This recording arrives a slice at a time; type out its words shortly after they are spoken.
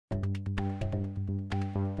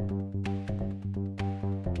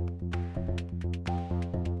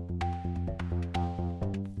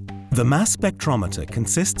The mass spectrometer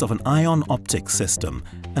consists of an ion optics system,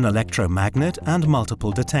 an electromagnet and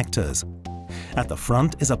multiple detectors. At the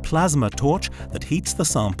front is a plasma torch that heats the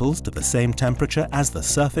samples to the same temperature as the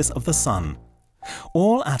surface of the Sun.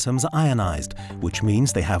 All atoms are ionized, which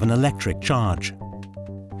means they have an electric charge.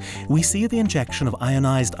 We see the injection of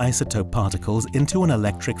ionized isotope particles into an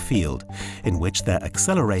electric field, in which they're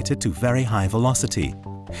accelerated to very high velocity.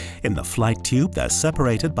 In the flight tube, they're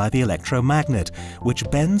separated by the electromagnet, which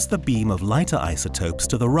bends the beam of lighter isotopes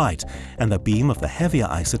to the right and the beam of the heavier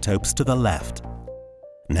isotopes to the left.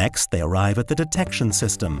 Next, they arrive at the detection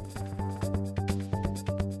system.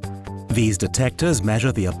 These detectors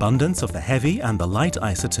measure the abundance of the heavy and the light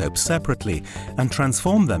isotopes separately and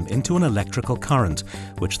transform them into an electrical current,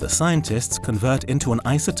 which the scientists convert into an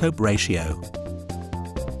isotope ratio.